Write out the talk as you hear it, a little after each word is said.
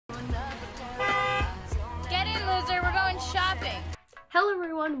Hello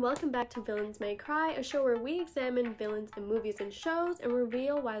everyone, welcome back to Villains May Cry, a show where we examine villains in movies and shows and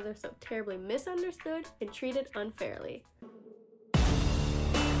reveal why they're so terribly misunderstood and treated unfairly.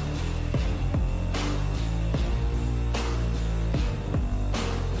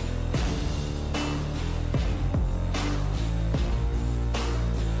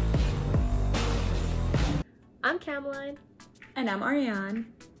 I'm Kameline. And I'm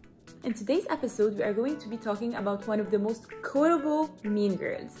Ariane. In today's episode, we are going to be talking about one of the most quotable mean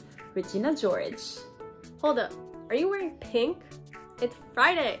girls, Regina George. Hold up, are you wearing pink? It's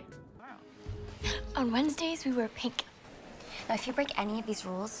Friday! On Wednesdays, we wear pink. Now, if you break any of these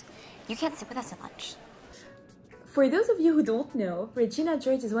rules, you can't sit with us at lunch. For those of you who don't know, Regina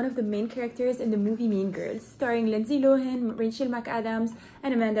George is one of the main characters in the movie Mean Girls, starring Lindsay Lohan, Rachel McAdams,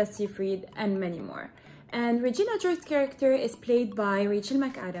 and Amanda Seyfried, and many more. And Regina George's character is played by Rachel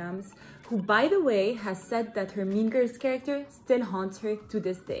McAdams, who, by the way, has said that her Mean Girls character still haunts her to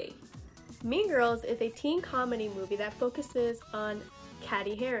this day. Mean Girls is a teen comedy movie that focuses on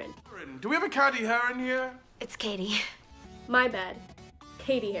Cady Heron. Do we have a Cady Heron here? It's Katie. My bad,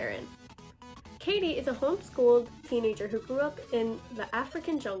 Cady Heron. Katie is a homeschooled teenager who grew up in the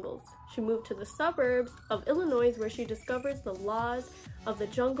African jungles. She moved to the suburbs of Illinois where she discovers the laws of the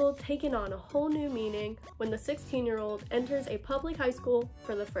jungle taking on a whole new meaning when the 16-year-old enters a public high school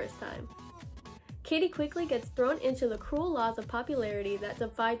for the first time. Katie quickly gets thrown into the cruel laws of popularity that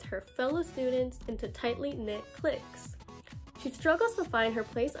divides her fellow students into tightly knit cliques. She struggles to find her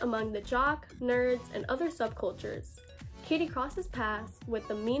place among the jock, nerds, and other subcultures. Katie crosses paths with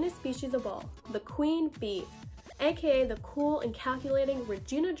the meanest species of all, the Queen Bee, aka the cool and calculating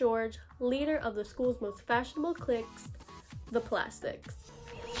Regina George, leader of the school's most fashionable cliques, the Plastics.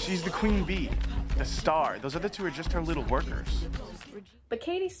 She's the Queen Bee, the star. Those other two are just her little workers. But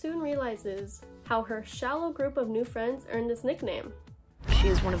Katie soon realizes how her shallow group of new friends earned this nickname. She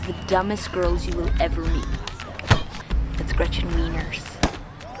is one of the dumbest girls you will ever meet. That's Gretchen Wieners.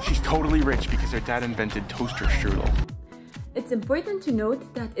 She's totally rich because her dad invented toaster strudel. It's important to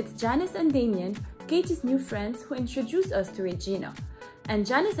note that it's Janice and Damien, Katie's new friends, who introduce us to Regina. And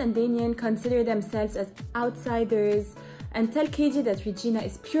Janice and Damien consider themselves as outsiders and tell Katie that Regina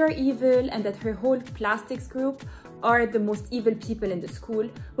is pure evil and that her whole Plastics group are the most evil people in the school,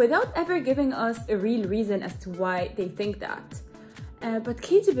 without ever giving us a real reason as to why they think that. But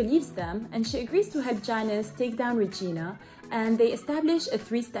Katie believes them, and she agrees to help Janice take down Regina, and they establish a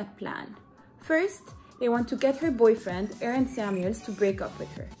three-step plan. First, they want to get her boyfriend, Aaron Samuels, to break up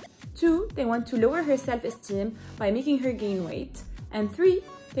with her. 2, they want to lower her self-esteem by making her gain weight. And 3,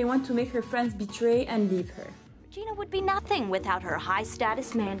 they want to make her friends betray and leave her. Regina would be nothing without her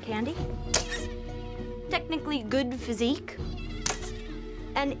high-status man candy, technically good physique,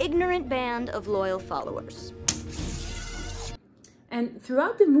 an ignorant band of loyal followers. And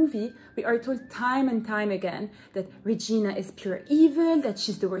throughout the movie, we are told time and time again that Regina is pure evil, that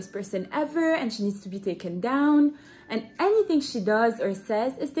she's the worst person ever, and she needs to be taken down. And anything she does or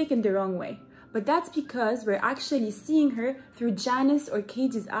says is taken the wrong way. But that's because we're actually seeing her through Janice or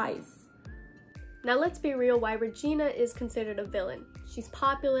Katie's eyes. Now let's be real why Regina is considered a villain. She's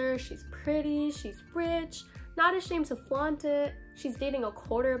popular, she's pretty, she's rich, not ashamed to flaunt it, she's dating a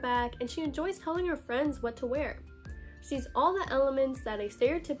quarterback, and she enjoys telling her friends what to wear. She's all the elements that a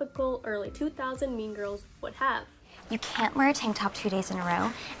stereotypical early 2000 mean girls would have. You can't wear a tank top 2 days in a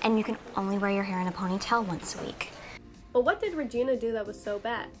row, and you can only wear your hair in a ponytail once a week. But what did Regina do that was so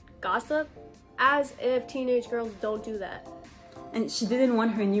bad? Gossip? As if teenage girls don't do that. And she didn't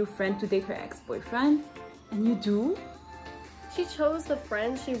want her new friend to date her ex-boyfriend. And you do? She chose the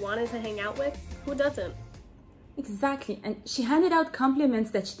friends she wanted to hang out with. Who doesn't? Exactly. And she handed out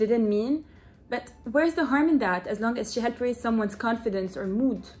compliments that she didn't mean. But where's the harm in that, as long as she helped raise someone's confidence or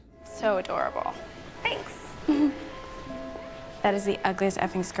mood? So adorable. Thanks. That is the ugliest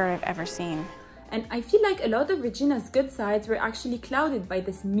effing skirt I've ever seen. And I feel like a lot of Regina's good sides were actually clouded by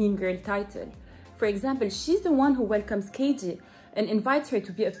this mean girl title. For example, she's the one who welcomes Katie and invites her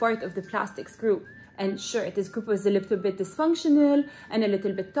to be a part of the Plastics group. And sure, this group was a little bit dysfunctional and a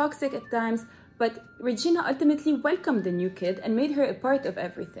little bit toxic at times, but Regina ultimately welcomed the new kid and made her a part of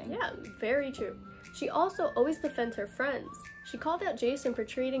everything. Yeah, very true. She also always defends her friends. She called out Jason for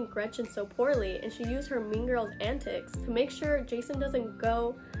treating Gretchen so poorly, and she used her mean girl's antics to make sure Jason doesn't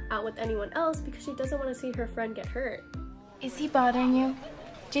go out with anyone else because she doesn't want to see her friend get hurt. Is he bothering you?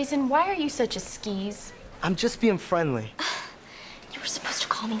 Jason, why are you such a skis? I'm just being friendly. You were supposed to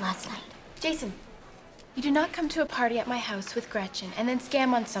call me last night. Jason, you do not come to a party at my house with Gretchen and then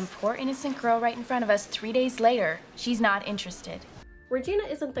scam on some poor innocent girl right in front of us 3 days later. She's not interested. Regina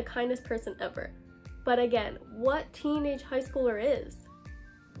isn't the kindest person ever. But again, what teenage high schooler is?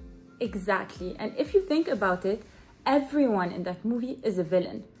 Exactly, and if you think about it, everyone in that movie is a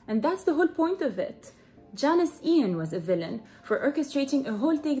villain. And that's the whole point of it. Janice Ian was a villain for orchestrating a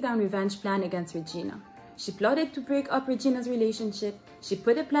whole takedown revenge plan against Regina. She plotted to break up Regina's relationship, she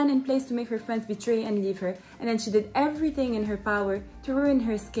put a plan in place to make her friends betray and leave her, and then she did everything in her power to ruin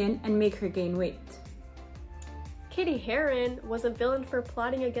her skin and make her gain weight. Katie Heron was a villain for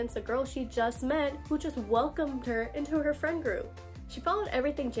plotting against a girl she just met who just welcomed her into her friend group. She followed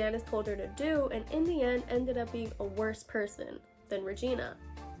everything Janice told her to do and in the end ended up being a worse person than Regina.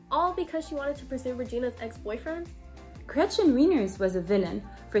 All because she wanted to pursue Regina's ex-boyfriend? Gretchen Wieners was a villain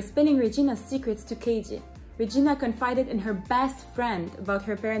for spilling Regina's secrets to KJ. Regina confided in her best friend about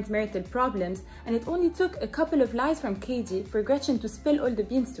her parents' marital problems, and it only took a couple of lies from KJ for Gretchen to spill all the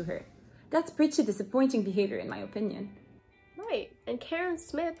beans to her. That's pretty disappointing behavior in my opinion. Right, and Karen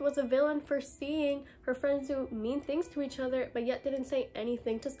Smith was a villain for seeing her friends do mean things to each other but yet didn't say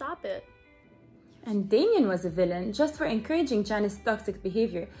anything to stop it. And Damien was a villain just for encouraging Janice's toxic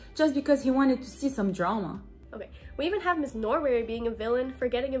behavior, just because he wanted to see some drama. Okay, we even have Miss Norbury being a villain for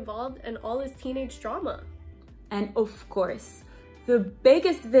getting involved in all this teenage drama. And of course, the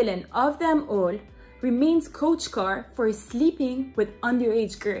biggest villain of them all remains Coach Carr for sleeping with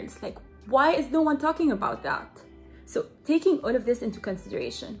underage girls. Like, why is no one talking about that? So, taking all of this into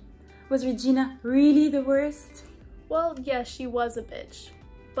consideration, was Regina really the worst? Well, yes, she was a bitch,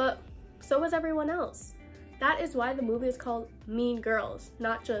 but so was everyone else. That is why the movie is called Mean Girls,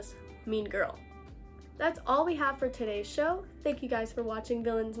 not just Mean Girl. That's all we have for today's show. Thank you guys for watching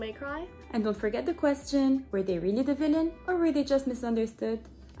Villains May Cry. And don't forget the question, were they really the villain or were they just misunderstood?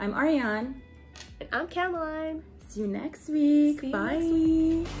 I'm Ariane. And I'm Kameline. See you next week.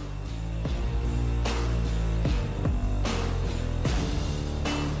 Bye.